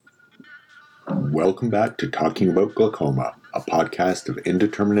Welcome back to Talking About Glaucoma, a podcast of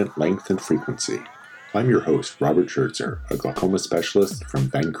indeterminate length and frequency. I'm your host, Robert Schertzer, a glaucoma specialist from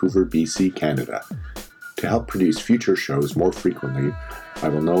Vancouver, BC, Canada. To help produce future shows more frequently, I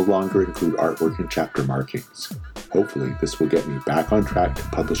will no longer include artwork and chapter markings. Hopefully, this will get me back on track to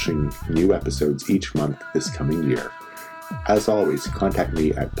publishing new episodes each month this coming year. As always, contact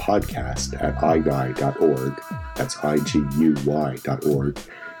me at podcast@iguy.org, that's IGUY.org,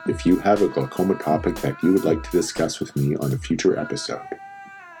 if you have a glaucoma topic that you would like to discuss with me on a future episode.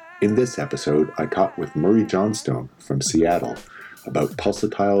 In this episode, I talked with Murray Johnstone from Seattle about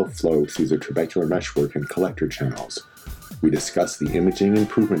pulsatile flow through the trabecular meshwork and collector channels. We discussed the imaging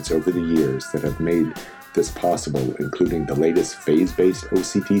improvements over the years that have made this possible, including the latest phase-based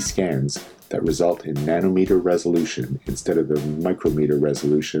OCT scans that result in nanometer resolution instead of the micrometer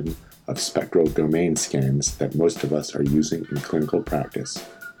resolution of spectral domain scans that most of us are using in clinical practice.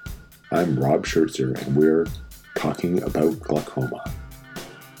 I'm Rob Schertzer, and we're talking about glaucoma.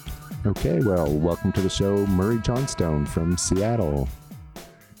 Okay, well, welcome to the show, Murray Johnstone from Seattle.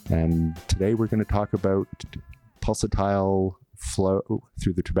 And today we're going to talk about pulsatile flow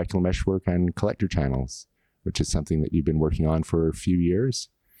through the trabecular meshwork and collector channels, which is something that you've been working on for a few years.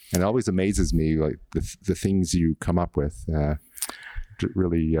 And it always amazes me, like the things you come up with.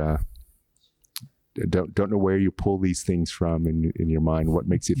 Really don't know where you pull these things from in your mind, what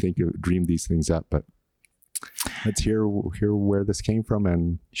makes you think you dream these things up, but let's hear where this came from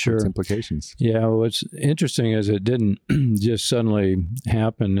and its implications. Yeah, what's interesting is it didn't just suddenly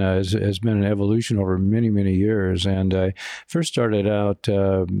happen. Has been an evolution over many, many years. And I first started out,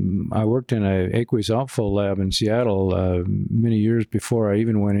 I worked in an aqueous outflow lab in Seattle many years before I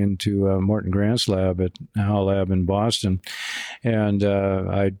even went into Morton Grant's lab at Howe Lab in Boston. And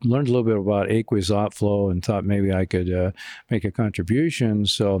I learned a little bit about aqueous outflow and thought maybe I could make a contribution.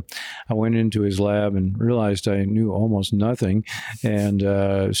 So I went into his lab and realized I knew almost nothing, and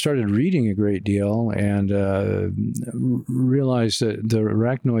started reading a great deal, and realized that the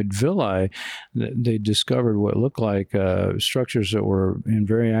arachnoid villi, they discovered what looked like structures that were in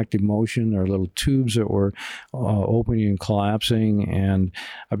very active motion, or little tubes that were opening and collapsing, and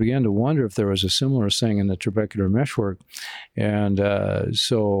I began to wonder if there was a similar thing in the trabecular meshwork. And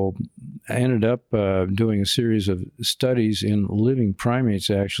so I ended up doing a series of studies in living primates,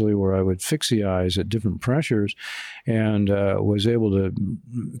 actually, where I would fix the eyes at different pressures, and was able to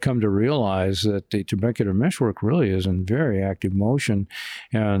come to realize that the trabecular meshwork really is in very active motion.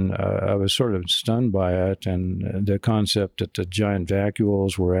 And I was sort of stunned by it, and the concept that the giant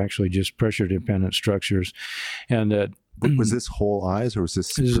vacuoles were actually just pressure-dependent structures, and that was this whole eyes, or was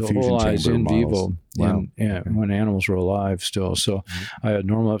this whole eyes in models? vivo? Wow. When animals were alive still. So I had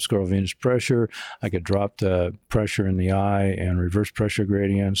normal upscrotal venous pressure. I could drop the pressure in the eye and reverse pressure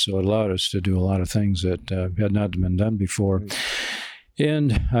gradients. So it allowed us to do a lot of things that had not been done before.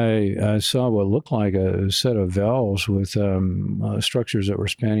 And I saw what looked like a set of valves with structures that were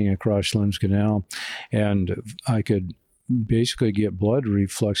spanning across Schlemm's canal, and I could basically get blood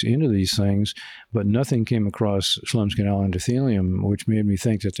reflux into these things, but nothing came across Schlemm's canal endothelium, which made me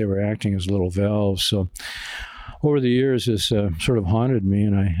think that they were acting as little valves. So over the years, this sort of haunted me,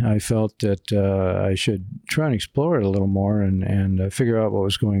 and I felt that I should try and explore it a little more and figure out what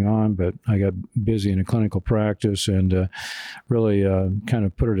was going on, but I got busy in a clinical practice and really kind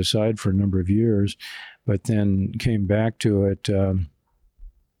of put it aside for a number of years, but then came back to it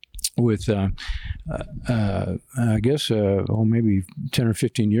with, I guess, maybe 10 or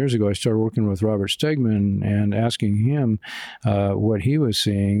 15 years ago, I started working with Robert Stegman and asking him what he was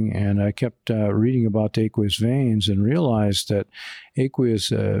seeing. And I kept reading about the aqueous veins and realized that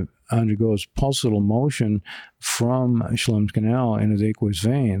aqueous undergoes pulsatile motion from Schlemm's canal into the aqueous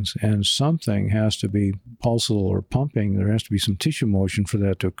veins, and something has to be pulsatile or pumping. There has to be some tissue motion for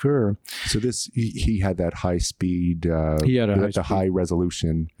that to occur. So he had that high speed, he had a high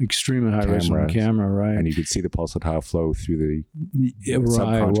resolution, extremely high resolution camera, right? And you could see the pulsatile flow through the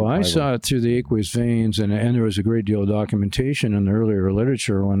right. Well, I saw it through the aqueous veins, and there was a great deal of documentation in the earlier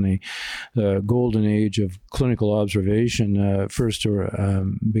literature when the golden age of clinical observation first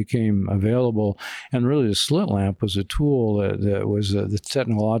became available, and really the slit lamp was a tool that was the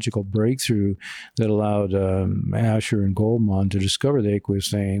technological breakthrough that allowed Asher and Goldman to discover the aqueous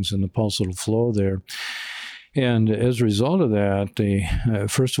veins and the pulsatile flow there. And as a result of that, they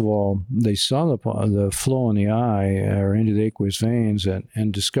first of all, they saw the flow in the eye or into the aqueous veins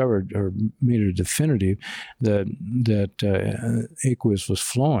and discovered or made it definitive that aqueous was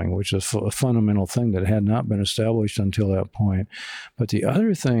flowing, which is a fundamental thing that had not been established until that point. But the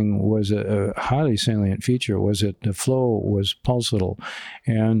other thing was a highly salient feature was that the flow was pulsatile.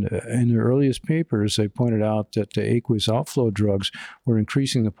 And in their earliest papers, they pointed out that the aqueous outflow drugs were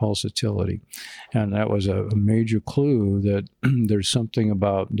increasing the pulsatility. And that was a major clue that there's something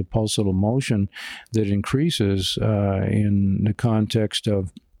about the pulsatile motion that increases in the context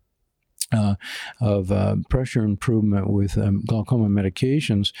of pressure improvement with glaucoma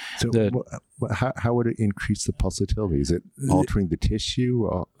medications. So how would it increase the pulsatility? Is it altering the tissue?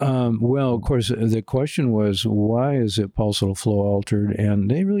 Well, of course, the question was, why is it pulsatile flow altered? And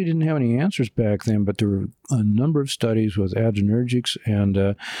they really didn't have any answers back then, but there were a number of studies with adrenergics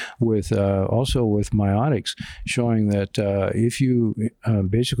and with also with miotics showing that if you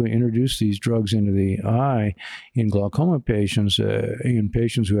basically introduce these drugs into the eye in glaucoma patients, in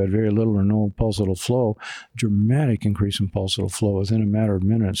patients who had very little or no pulsatile flow, dramatic increase in pulsatile flow within a matter of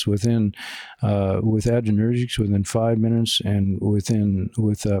minutes, with adrenergics within 5 minutes, and with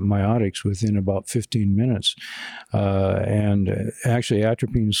miotics within about 15 minutes. And actually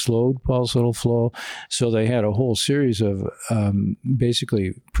atropine slowed pulsatile flow. So they had a whole series of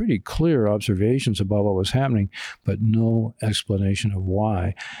basically pretty clear observations about what was happening, but no explanation of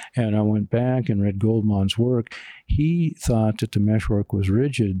why. And I went back and read Goldman's work. He thought that the meshwork was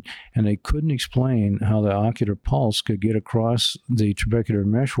rigid, and they couldn't explain how the ocular pulse could get across the trabecular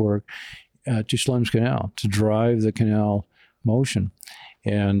meshwork to Schlem's canal, to drive the canal motion.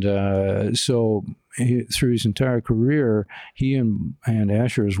 And so through his entire career, he and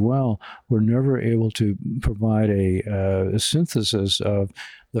Asher as well were never able to provide a synthesis of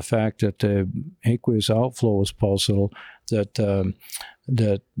the fact that the aqueous outflow was pulsatile, that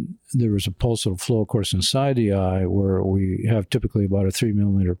there was a pulsatile flow, of course, inside the eye, where we have typically about a 3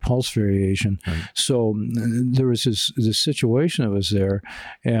 millimeter pulse variation. Right. So there was this situation that was there.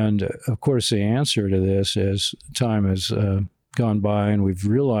 And of course, the answer to this, as time has gone by and we've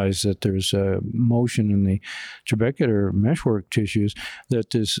realized that there's motion in the trabecular meshwork tissues, that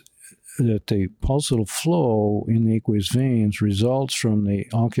the pulsatile flow in the aqueous veins results from the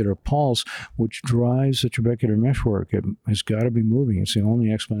ocular pulse, which drives the trabecular meshwork. It has got to be moving. It's the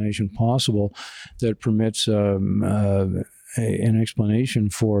only explanation possible that permits an explanation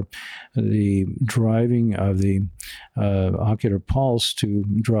for the driving of the ocular pulse to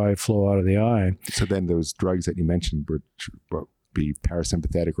drive flow out of the eye. So then those drugs that you mentioned would be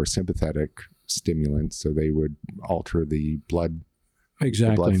parasympathetic or sympathetic stimulants, so they would alter the blood.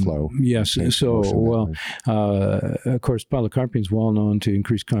 Exactly. The blood flow. Yes. So, well, of course, pilocarpine is well known to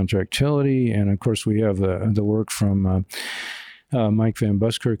increase contractility, and of course, we have the work from Mike Van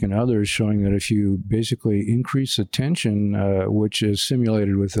Buskirk and others showing that if you basically increase the tension, which is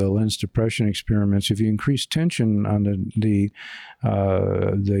simulated with the lens depression experiments, if you increase tension on the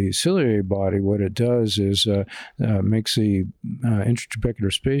ciliary body, what it does is makes the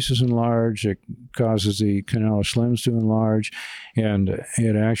intratrabecular spaces enlarge. It causes the canal of Schlem's to enlarge, and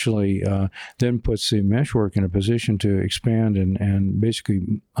it actually then puts the meshwork in a position to expand and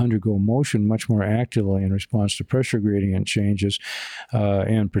basically undergo motion much more actively in response to pressure gradient changes,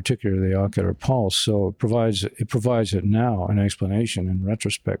 and particularly the ocular pulse. So it provides it now an explanation in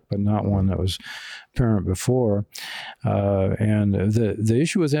retrospect, but not one that was apparent before. And the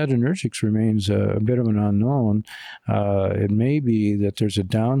issue with adrenergics remains a bit of an unknown. It may be that there's a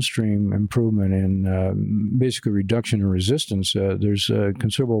downstream improvement in basically reduction in resistance. There's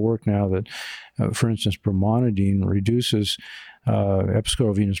considerable work now that, for instance, brimonidine reduces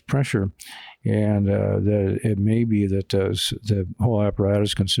episcleral venous pressure, and that it may be that the whole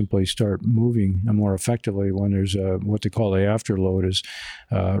apparatus can simply start moving more effectively when there's what they call the afterload is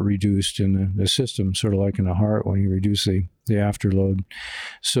reduced in the system, sort of like in the heart when you reduce the afterload.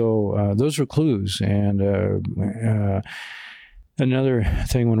 So those are clues. And another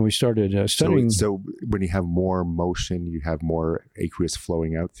thing, when we started studying... So when you have more motion, you have more aqueous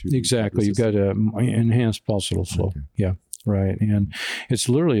flowing out through... Exactly. You've got enhanced pulsatile flow. Okay. Yeah. Right. And it's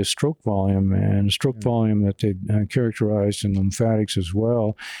literally a stroke volume, and a stroke volume that they characterized in lymphatics as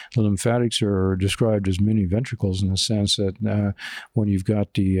well. The lymphatics are described as mini ventricles in the sense that when you've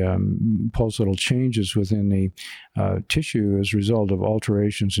got the pulsatile changes within the tissue as a result of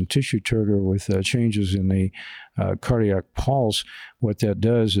alterations in tissue turgor with changes in the cardiac pulse, what that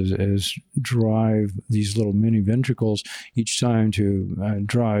does is drive these little mini ventricles each time to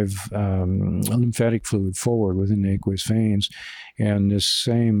drive lymphatic fluid forward within the aqueous veins. veins, and this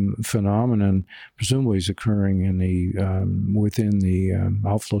same phenomenon presumably is occurring in the within the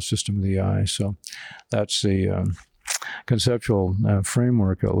outflow system of the eye. So that's the conceptual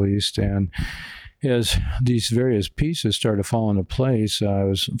framework, at least. And as these various pieces started to fall into place, I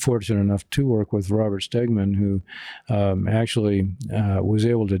was fortunate enough to work with Robert Stegman, who actually was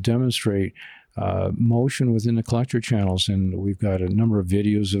able to demonstrate motion within the collector channels, and we've got a number of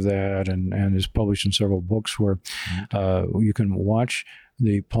videos of that, and is published in several books where you can watch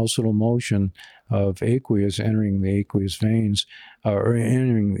the pulsatile motion of aqueous entering the aqueous veins, or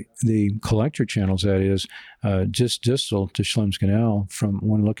entering the collector channels, that is, just distal to Schlemm's canal from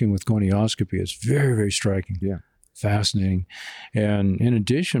when looking with gonioscopy. It's very, very striking. Yeah. Fascinating. And in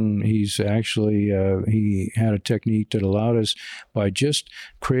addition, he's actually, he had a technique that allowed us, by just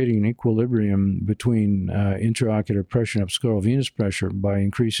creating an equilibrium between intraocular pressure and episcleral venous pressure, by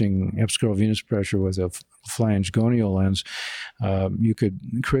increasing episcleral venous pressure with a flange gonial lens, you could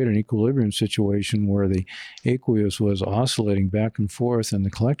create an equilibrium situation where the aqueous was oscillating back and forth in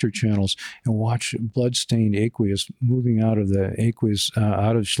the collector channels, and watch blood-stained aqueous moving out of the aqueous,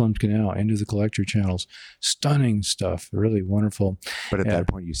 out of Schlemm's canal into the collector channels. Stunning stuff, really wonderful. But at that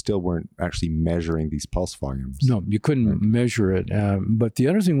point, you still weren't actually measuring these pulse volumes. No, you couldn't measure it. But the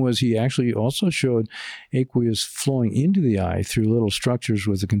other thing was, he actually also showed aqueous flowing into the eye through little structures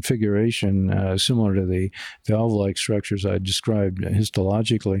with a configuration similar to the valve-like structures I described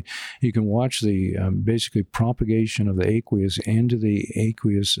histologically. You can watch the basically propagation of the aqueous into the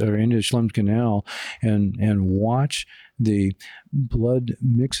aqueous, or into Schlemm's canal, and watch the blood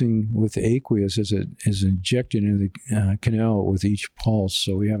mixing with the aqueous as it is injected into the canal with each pulse.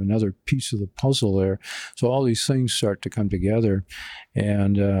 So we have another piece of the puzzle there. So all these things start to come together,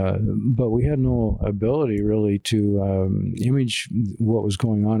 and but we had no ability really to image what was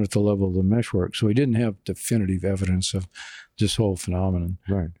going on at the level of the meshwork. So we didn't have definitive evidence of this whole phenomenon.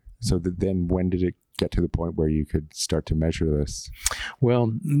 Right. So then when did it get to the point where you could start to measure this?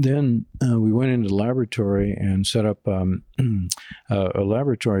 Well, then we went into the laboratory and set up a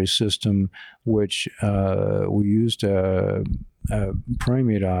laboratory system, which we used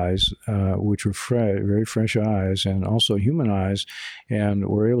primate eyes, which were very fresh eyes, and also human eyes, and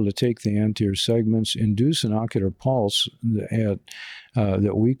we're able to take the anterior segments, induce an ocular pulse that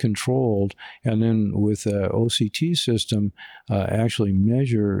we controlled, and then with an OCT system, actually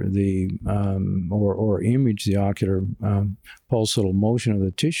measure the or image the ocular pulsatile motion of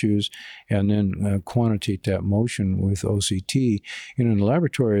the tissues, and then quantitate that motion with OCT. And in the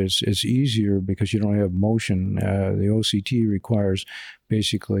laboratory, it's easier because you don't have motion. The OCT requires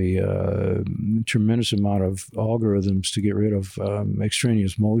basically a tremendous amount of algorithms to get rid of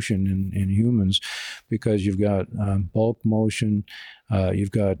extraneous motion in humans, because you've got bulk motion,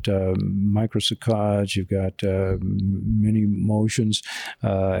 you've got microsaccades, you've got many motions,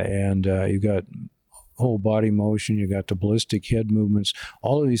 and you've got whole body motion, you've got the ballistic head movements.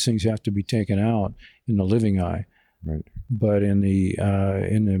 All of these things have to be taken out in the living eye. Right. But in the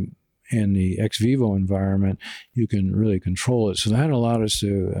ex vivo environment, you can really control it. So that allowed us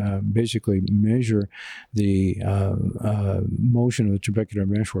to basically measure the motion of the trabecular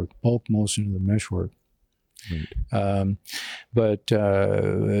meshwork, bulk motion of the meshwork. Right. And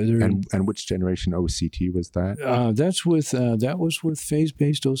which generation OCT was that? That was with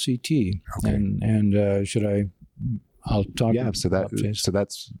phase-based OCT. Okay. And should I? I'll talk. Yeah. So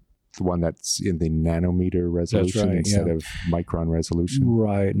that's the one that's in the nanometer resolution instead of micron resolution.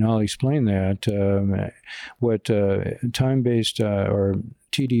 Right. And I'll explain that. What time-based or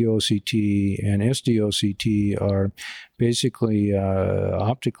TD-OCT and SD-OCT are basically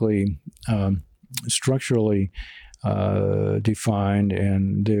optically structurally defined,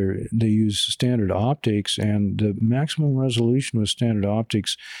 and they use standard optics, and the maximum resolution with standard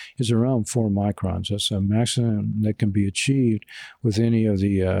optics is around 4 microns. That's a maximum that can be achieved with any of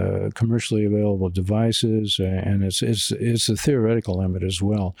the commercially available devices, and it's a theoretical limit as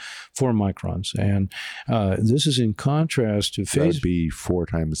well, 4 microns. And this is in contrast to phase. That would be 4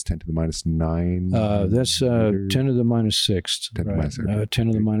 times 10 to the minus 9. That's 10 to the minus 6th. 10 to the minus 6th. 10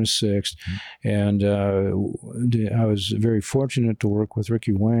 to the minus 6th. And I was very fortunate to work with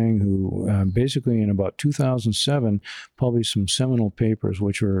Ricky Wang, who basically in about 2007 published some seminal papers,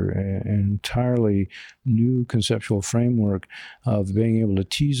 which were an entirely new conceptual framework of being able to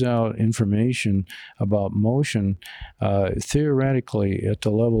tease out information about motion theoretically at the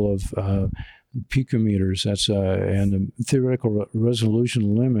level of picometers. That's and the theoretical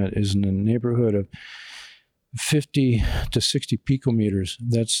resolution limit is in the neighborhood of 50 to 60 picometers.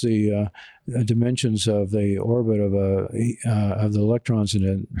 That's the dimensions of the orbit of the electrons in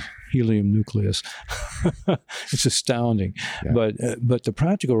a helium nucleus. It's astounding. Yeah. But the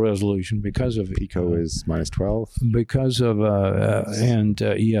practical resolution, because of Pico is minus 12. because of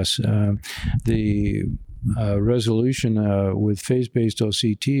the resolution with phase-based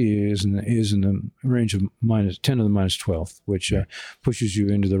OCT is in the range of minus 10 to the minus 12th, which pushes you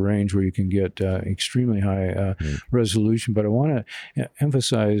into the range where you can get extremely high resolution. But I want to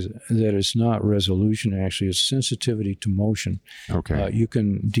emphasize that it's not resolution, actually. It's sensitivity to motion. Okay. You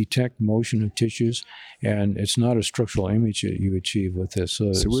can detect motion of tissues, and it's not a structural image that you achieve with this.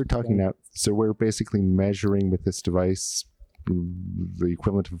 So we're talking now, so we're basically measuring with this device the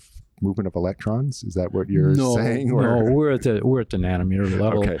equivalent of movement of electrons. Is that what you're saying? Or? No, we're at the nanometer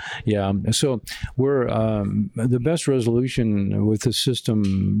level. Okay. Yeah. So we're the best resolution with the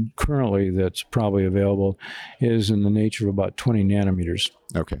system currently that's probably available is in the nature of about 20 nanometers.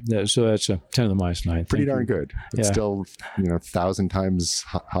 Okay. So that's a 10 to the minus 9. Pretty darn good. It's Yeah. still 1,000 times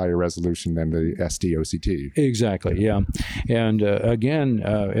higher resolution than the SD-OCT. Exactly, yeah. And again,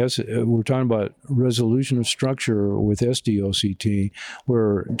 as we're talking about resolution of structure with SD-OCT,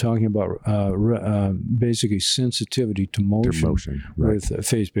 we're talking about basically sensitivity to motion, right. with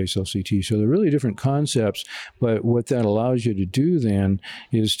phase-based OCT. So they're really different concepts, but what that allows you to do then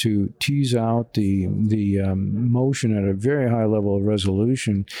is to tease out the motion at a very high level of resolution.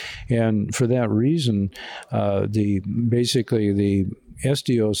 And for that reason, the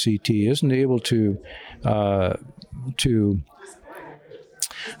SD-OCT isn't able to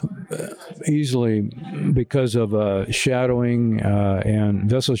easily, because of shadowing and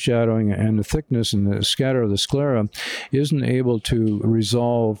vessel shadowing and the thickness and the scatter of the sclera, isn't able to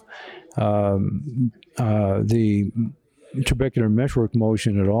resolve the trabecular meshwork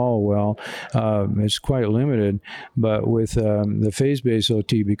motion at all. Well, it's quite limited, but with the phase-based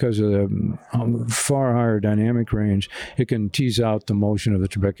OT, because of the far higher dynamic range, it can tease out the motion of the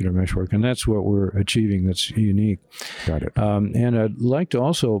trabecular meshwork, and that's what we're achieving that's unique. Got it. And I'd like to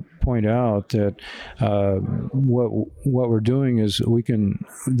also point out that what we're doing is we can,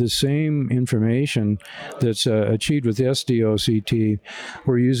 the same information that's achieved with SD-OCT,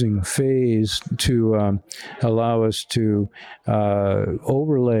 we're using phase to allow us to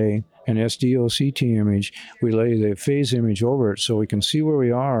overlay an SD-OCT image. We lay the phase image over it so we can see where we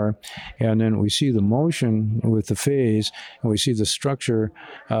are, and then we see the motion with the phase, and we see the structure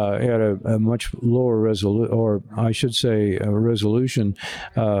at a much lower resolution, or I should say resolution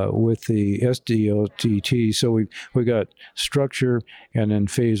with the SD-OCT. So we got structure and then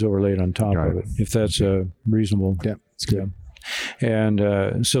phase overlaid on top of it, if that's reasonable. Yeah, it's good. Yeah. And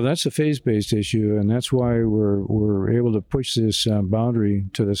so that's a phase-based issue, and that's why we're able to push this boundary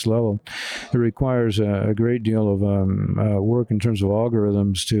to this level. It requires a great deal of work in terms of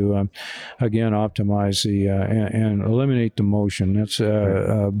algorithms to, again, optimize the and eliminate the motion. That's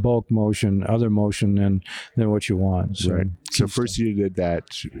bulk motion, other motion than what you want. So, right. So first you did that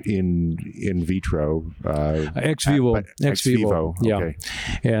in vitro. Ex vivo. Ex vivo. Yeah. Okay.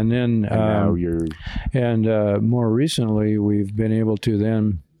 And then now you're. And more recently, we've been able to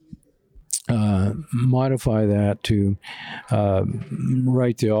then modify that to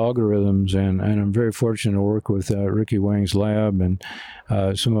write the algorithms, and I'm very fortunate to work with Ricky Wang's lab and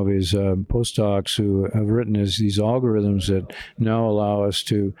some of his postdocs who have written these algorithms that now allow us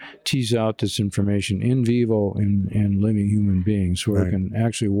to tease out this information in vivo in living human beings, where we can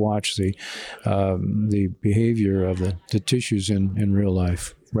actually watch the behavior of the tissues in real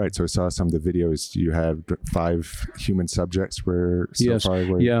life. Right. So I saw some of the videos. You have 5 human subjects where yes. far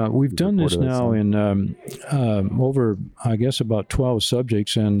where yeah, we've done this now in over, I guess, about 12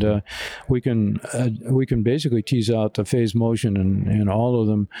 subjects, and we can basically tease out the phase motion in all of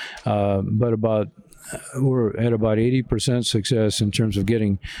them, but we're at about 80% success in terms of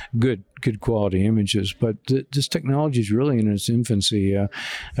getting good quality images. But this technology is really in its infancy.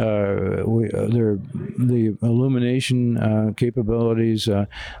 The illumination capabilities,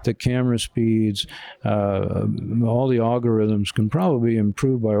 the camera speeds, all the algorithms can probably be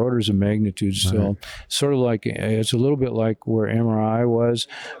improved by orders of magnitude still. Sort of like, it's a little bit like where MRI was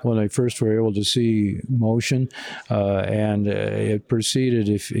when they first were able to see motion, and it proceeded,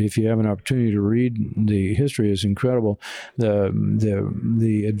 if you have an opportunity to read the history, is incredible.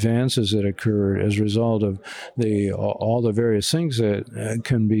 The advances that occur as a result of all the various things that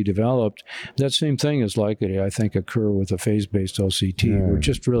can be developed. That same thing is likely, I think, occur with a phase-based OCT. Yeah. We're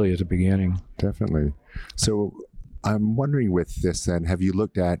just really at the beginning. Definitely. So I'm wondering with this then, have you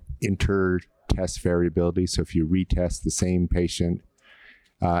looked at inter-test variability? So if you retest the same patient,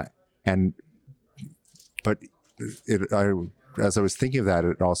 as I was thinking of that,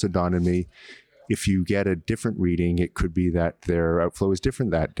 it also dawned on me, if you get a different reading, it could be that their outflow is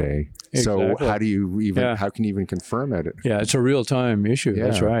different that day. So Exactly. how do you even, Yeah. how can you even confirm it? Yeah, it's a real-time issue.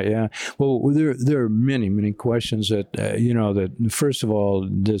 That's Yeah. right. Yeah. Well, there are many questions that that first of all,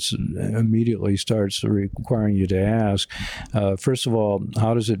 this immediately starts requiring you to ask. First of all,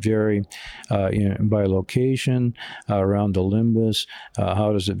 how does it vary by location around the limbus?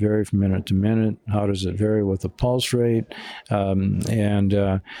 How does it vary from minute to minute? How does it vary with the pulse rate?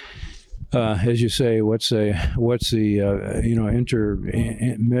 As you say, what's the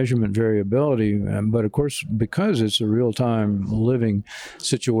measurement variability? But of course, because it's a real-time living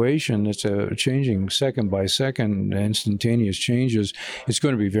situation, it's a changing second by second, instantaneous changes. It's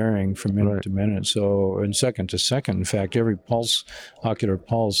going to be varying from minute to minute. So, and second to second. In fact, every pulse, ocular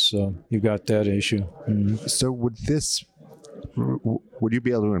pulse, you've got that issue. Mm-hmm. So would you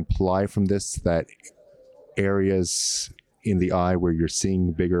be able to imply from this that areas in the eye where you're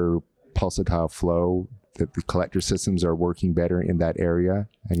seeing bigger pulsatile flow, that the collector systems are working better in that area,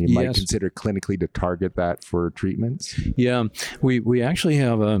 and you might consider clinically to target that for treatments? Yeah, we actually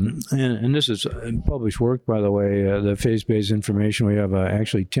have, and this is published work, by the way, the phase-based information. We have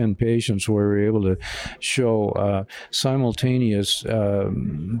actually 10 patients where we're able to show simultaneous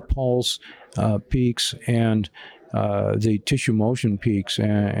pulse peaks and the tissue motion peaks,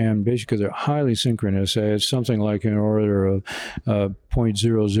 and basically they're highly synchronous. It's something like an order of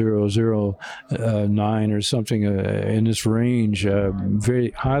 0.0009 or something in this range.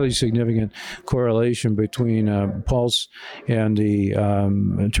 Very highly significant correlation between pulse and the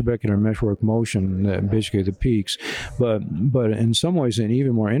trabecular meshwork motion, basically the peaks. But in some ways, an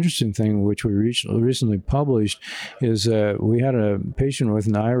even more interesting thing, which we recently published, is we had a patient with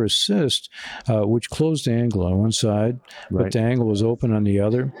an iris cyst, which closed the angle on one side, but the angle was open on the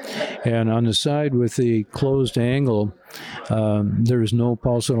other. And on the side with the closed angle, there is no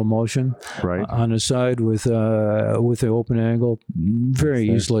pulsatile motion. Right. On the side with the open angle, very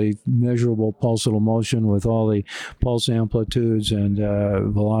easily measurable pulsatile motion with all the pulse amplitudes and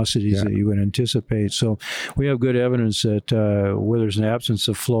velocities that you would anticipate. So we have good evidence that where there's an absence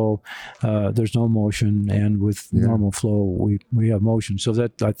of flow, there's no motion, and with normal flow, we have motion. So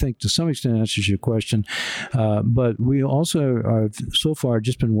that, I think, to some extent answers your question. But we also have so far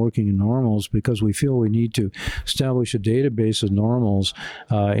just been working in normals because we feel we need to establish a database of normals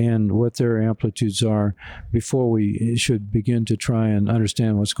and what their amplitudes are before we should begin to try and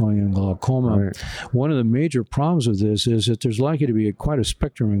understand what's going on in glaucoma. Right. One of the major problems with this is that there's likely to be quite a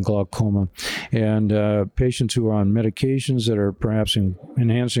spectrum in glaucoma, and patients who are on medications that are perhaps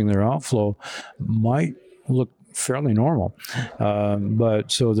enhancing their outflow might look fairly normal.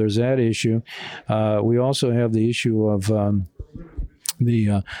 But so there's that issue. We also have the issue of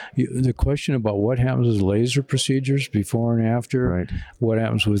the question about what happens with laser procedures before and after. Right. What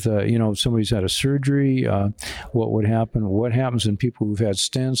happens with if somebody's had a surgery? What would happen? What happens in people who've had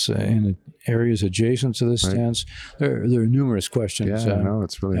stents in areas adjacent to the stents? There are numerous questions. Yeah, no,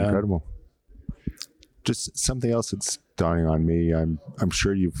 it's really incredible. Just something else that's dawning on me. I'm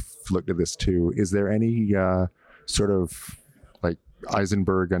sure you've looked at this too. Is there any sort of like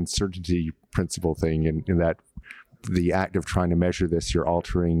Eisenberg uncertainty principle thing in that the act of trying to measure this, you're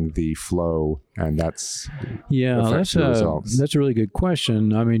altering the flow, and that's that's a really good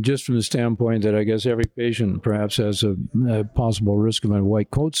question. I mean, just from the standpoint that I guess every patient perhaps has a possible risk of a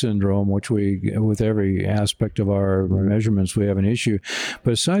white coat syndrome, which with every aspect of our measurements, we have an issue.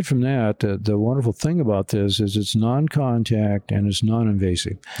 But aside from that, the wonderful thing about this is it's non-contact and it's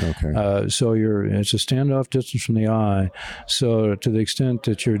non-invasive. Okay. So it's a standoff distance from the eye. So to the extent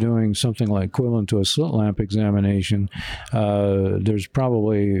that you're doing something like equivalent to a slit lamp examination, there's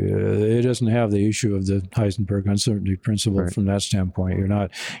probably it doesn't have the issue of the Heisenberg uncertainty principle from that standpoint. You're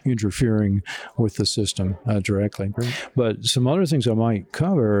not interfering with the system directly. But some other things I might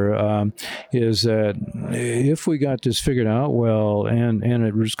cover is that if we got this figured out well, and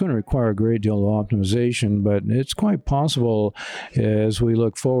it was going to require a great deal of optimization, but it's quite possible as we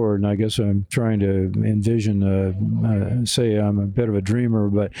look forward, and I guess I'm trying to envision, say I'm a bit of a dreamer,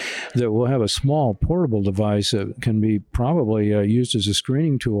 but that we'll have a small portable device that can be probably used as a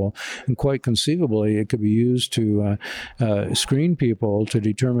screening tool, and quite conceivably it could be used to screen people to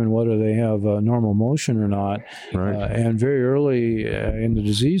determine whether they have normal motion or not. And very early in the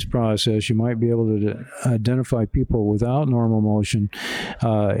disease process, you might be able to identify people without normal motion,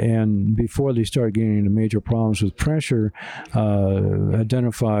 and before they start getting into major problems with pressure,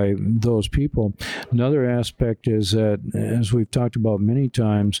 identify those people. Another aspect is that, as we've talked about many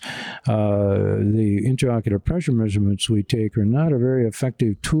times, the intraocular pressure pressure measurements we take are not a very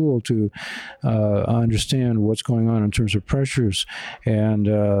effective tool to understand what's going on in terms of pressures. And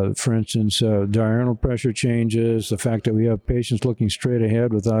for instance, diurnal pressure changes, the fact that we have patients looking straight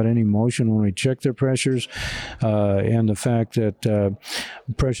ahead without any motion when we check their pressures, and the fact that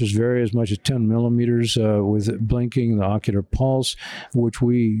pressures vary as much as 10 millimeters with blinking, the ocular pulse, which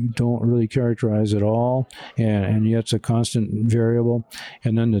we don't really characterize at all, and yet it's a constant variable.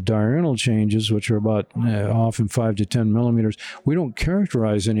 And then the diurnal changes, which are about often 5 to 10 millimeters. We don't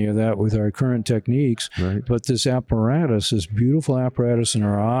characterize any of that with our current techniques, Right. but this apparatus, this beautiful apparatus in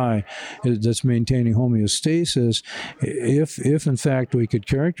our eye that's maintaining homeostasis, if in fact we could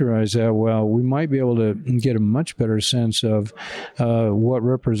characterize that well, we might be able to get a much better sense of what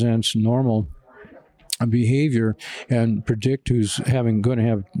represents normal behavior and predict who's going to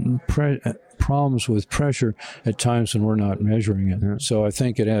have problems with pressure at times when we're not measuring it. Yeah. So I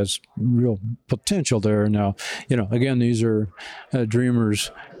think it has real potential there. Now, again, these are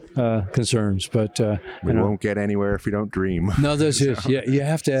dreamers' concerns, but We won't get anywhere if we don't dream. no, this is you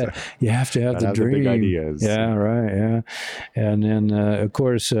have to have the Have dream. the big ideas. Yeah, right. Yeah, and then of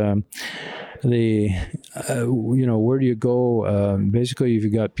course where do you go? Basically, if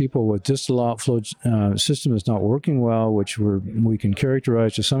you've got people with distal outflow system that's not working well, which we can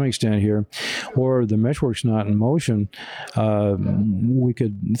characterize to some extent here, or the meshwork's not in motion, we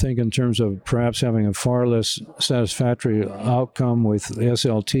could think in terms of perhaps having a far less satisfactory outcome with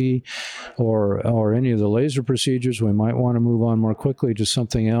SLT or any of the laser procedures. We might want to move on more quickly to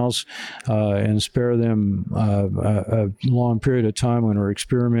something else and spare them a long period of time when we're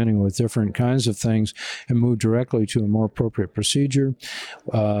experimenting with different kinds of things and move directly to a more appropriate procedure.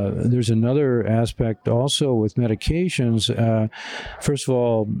 There's another aspect also with medications. First of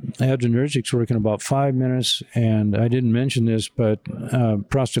all, adrenergics work in about 5 minutes, and I didn't mention this, but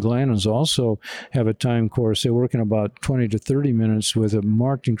prostaglandins also have a time course. They work in about 20 to 30 minutes with a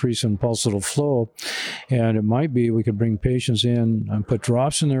marked increase in pulsatile flow, and it might be we could bring patients in and put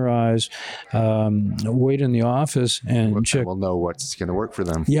drops in their eyes, wait in the office and check. We'll know what's going to work for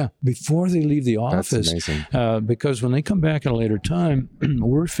them. Yeah, before they leave the That's office, amazing. because when they come back at a later time,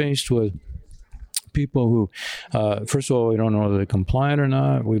 we're faced with people who, first of all, we don't know whether they're compliant or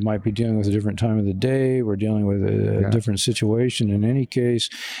not. We might be dealing with a different time of the day. We're dealing with a different situation in any case.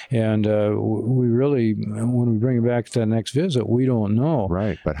 And we really, when we bring it back to that next visit, we don't know.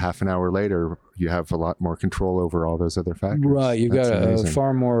 Right. But half an hour later, you have a lot more control over all those other factors. Right. You've That's got amazing. a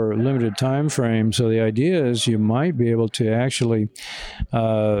far more limited time frame. So the idea is you might be able to actually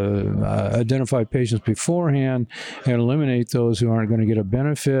identify patients beforehand and eliminate those who aren't going to get a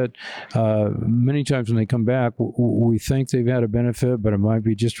benefit. Many times when they come back, we think they've had a benefit, but it might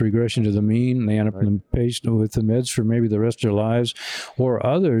be just regression to the mean, and they end up in the patient with the meds for maybe the rest of their lives. Or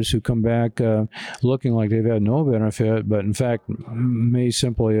others who come back looking like they've had no benefit, but in fact may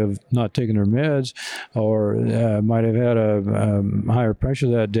simply have not taken their meds or might have had a higher pressure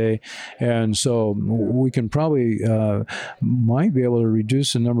that day. And so we can probably might be able to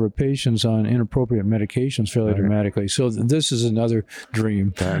reduce the number of patients on inappropriate medications fairly dramatically. So this is another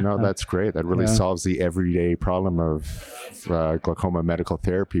dream. Yeah, no, that's great. That really solves the everyday problem of glaucoma medical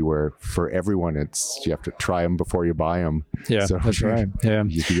therapy, where for everyone you have to try them before you buy them. Yeah, So that's right. Yeah.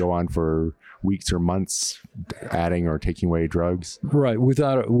 You could go on for weeks or months adding or taking away drugs. Right, with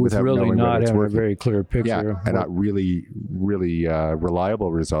really knowing not whether it's having a working. very clear picture. Yeah, and not really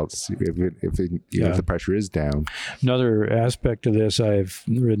reliable results if the pressure is down. Another aspect of this, I've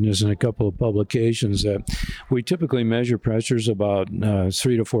written this in a couple of publications, that we typically measure pressures about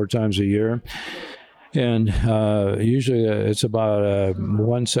 3 to 4 times a year. And usually it's about a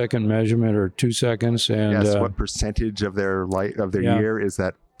 1 second measurement or 2 seconds. And Yes, what percentage of their year is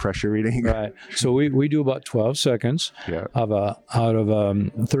that pressure reading? right. So we do about 12 seconds Yeah. out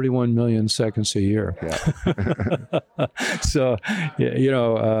of 31 million seconds a year. Yeah. So,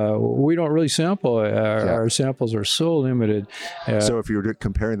 we don't really sample. Our samples are so limited. So if you were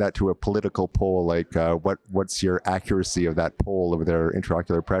comparing that to a political poll, like what's your accuracy of that poll of their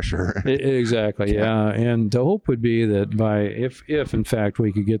intraocular pressure? Exactly. Yeah. And the hope would be that if in fact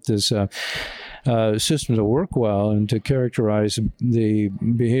we could get this system to work well and to characterize the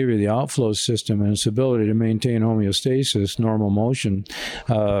behavior of the outflow system and its ability to maintain homeostasis, normal motion,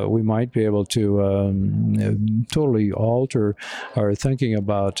 we might be able to totally alter our thinking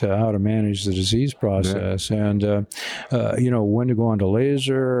about how to manage the disease process. And, when to go on to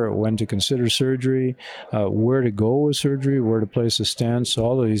laser, when to consider surgery, where to go with surgery, where to place the stents.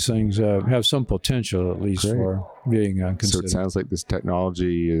 All of these things have some potential, at least, for being So considered. it sounds like this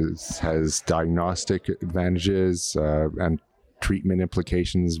technology has diagnostic advantages and treatment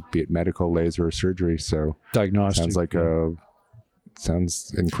implications, be it medical, laser, or surgery. So Diagnostic.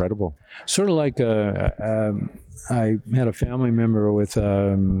 Sounds incredible. Sort of like I had a family member with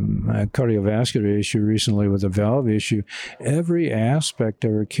a cardiovascular issue recently with a valve issue. Every aspect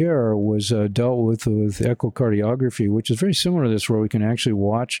of her care was dealt with echocardiography, which is very similar to this, where we can actually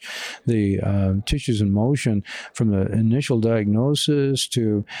watch the tissues in motion from the initial diagnosis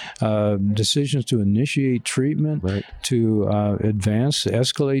to decisions to initiate treatment, Right. to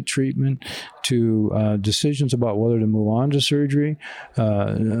escalate treatment, to decisions about whether to move on to surgery,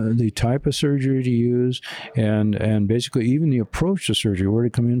 the type of surgery to use, and basically even the approach to surgery, where to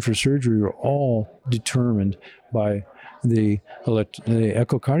come in for surgery, are all determined by the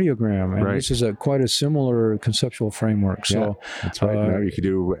echocardiogram. And Right. this is quite a similar conceptual framework. So That's right. Now you could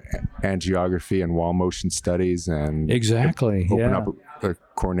do angiography and wall motion studies and exactly, open up a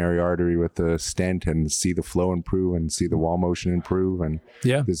coronary artery with a stent and see the flow improve and see the wall motion improve. And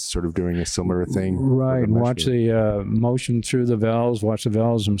Yeah. this is sort of doing a similar thing. Right. with the mesh Watch work. the motion through the valves, watch the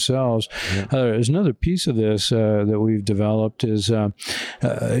valves themselves. Yeah. There's another piece of this that we've developed is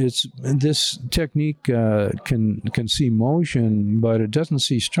it's this technique can see motion, but it doesn't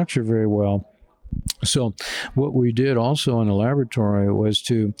see structure very well. So what we did also in the laboratory was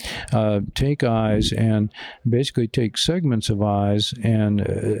to take eyes and basically take segments of eyes and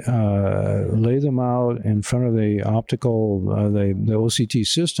lay them out in front of the optical, the OCT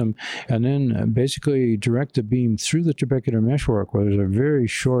system, and then basically direct the beam through the trabecular meshwork, where there's a very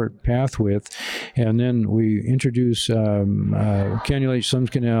short path width, and then we introduce cannulate Schlemm's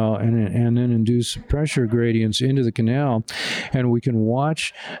canal and then induce pressure gradients into the canal, and we can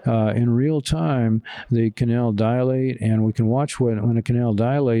watch in real time the canal dilate, and we can watch when a canal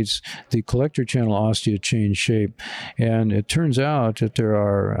dilates, the collector channel ostia change shape. And it turns out that there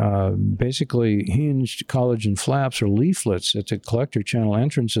are basically hinged collagen flaps or leaflets at the collector channel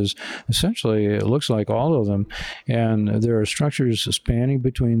entrances. Essentially, it looks like all of them. And there are structures spanning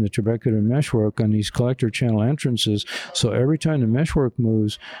between the trabecular meshwork and these collector channel entrances. So every time the meshwork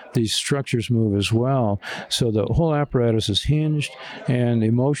moves, these structures move as well. So the whole apparatus is hinged, and the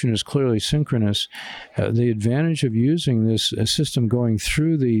motion is clearly synchronous. The advantage of using this system going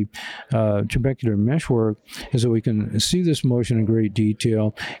through the trabecular meshwork is that we can see this motion in great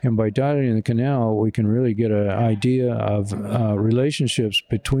detail, and by dilating the canal, we can really get an idea of relationships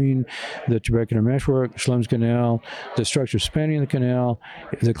between the trabecular meshwork, Schlemm's canal, the structure spanning the canal,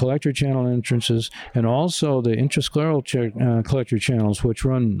 the collector channel entrances, and also the intrascleral collector channels, which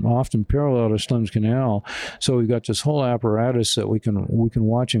run often parallel to Schlemm's canal. So we've got this whole apparatus that we can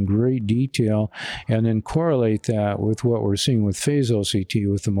watch in great detail, and then correlate that with what we're seeing with phase OCT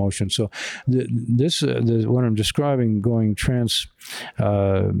with the motion. So what I'm describing going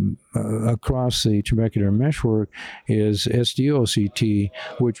across the trabecular meshwork is SD-OCT,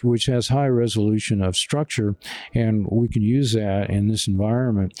 which has high resolution of structure, and we can use that in this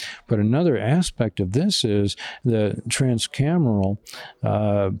environment. But another aspect of this is the transcameral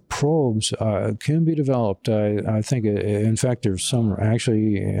probes can be developed. I think, in fact, there's some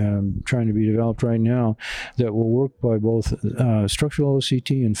actually trying to be developed right now that will work by both structural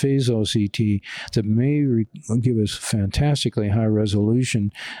OCT and phase OCT that may give us fantastically high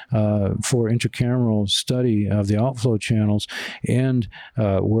resolution for intracameral study of the outflow channels and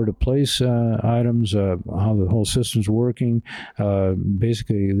where to place items, how the whole system's working,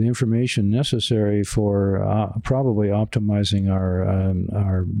 basically the information necessary for probably optimizing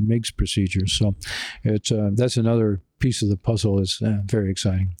our MIGS procedures. So that's another piece of the puzzle. Is very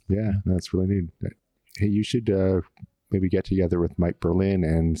exciting. Yeah, that's really neat. Hey, you should maybe get together with Mike Berlin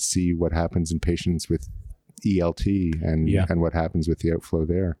and see what happens in patients with ELT and what happens with the outflow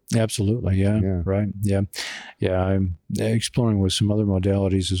there. Absolutely, yeah. Right, yeah. I'm exploring with some other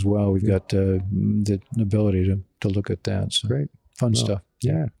modalities as well. We've got the ability to look at that. So great, fun stuff.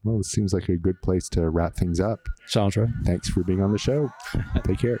 Yeah, well, it seems like a good place to wrap things up. Sounds right. Thanks for being on the show.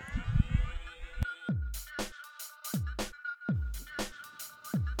 Take care.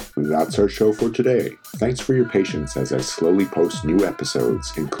 That's our show for today. Thanks for your patience as I slowly post new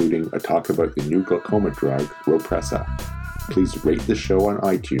episodes, including a talk about the new glaucoma drug, Ropressa. Please rate the show on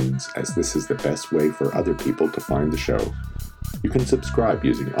iTunes, as this is the best way for other people to find the show. You can subscribe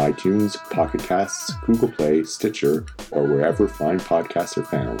using iTunes, Pocket Casts, Google Play, Stitcher, or wherever fine podcasts are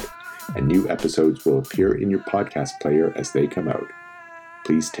found, and new episodes will appear in your podcast player as they come out.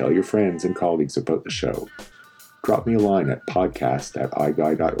 Please tell your friends and colleagues about the show. Drop me a line at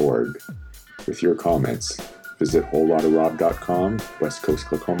podcast@iguy.org with your comments. Visit wholelotofrob.com,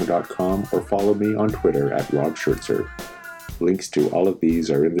 westcoastglaucoma.com, or follow me on Twitter @RobSchertzer. Links to all of these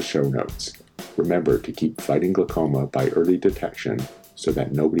are in the show notes. Remember to keep fighting glaucoma by early detection so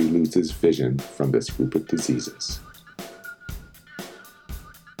that nobody loses vision from this group of diseases.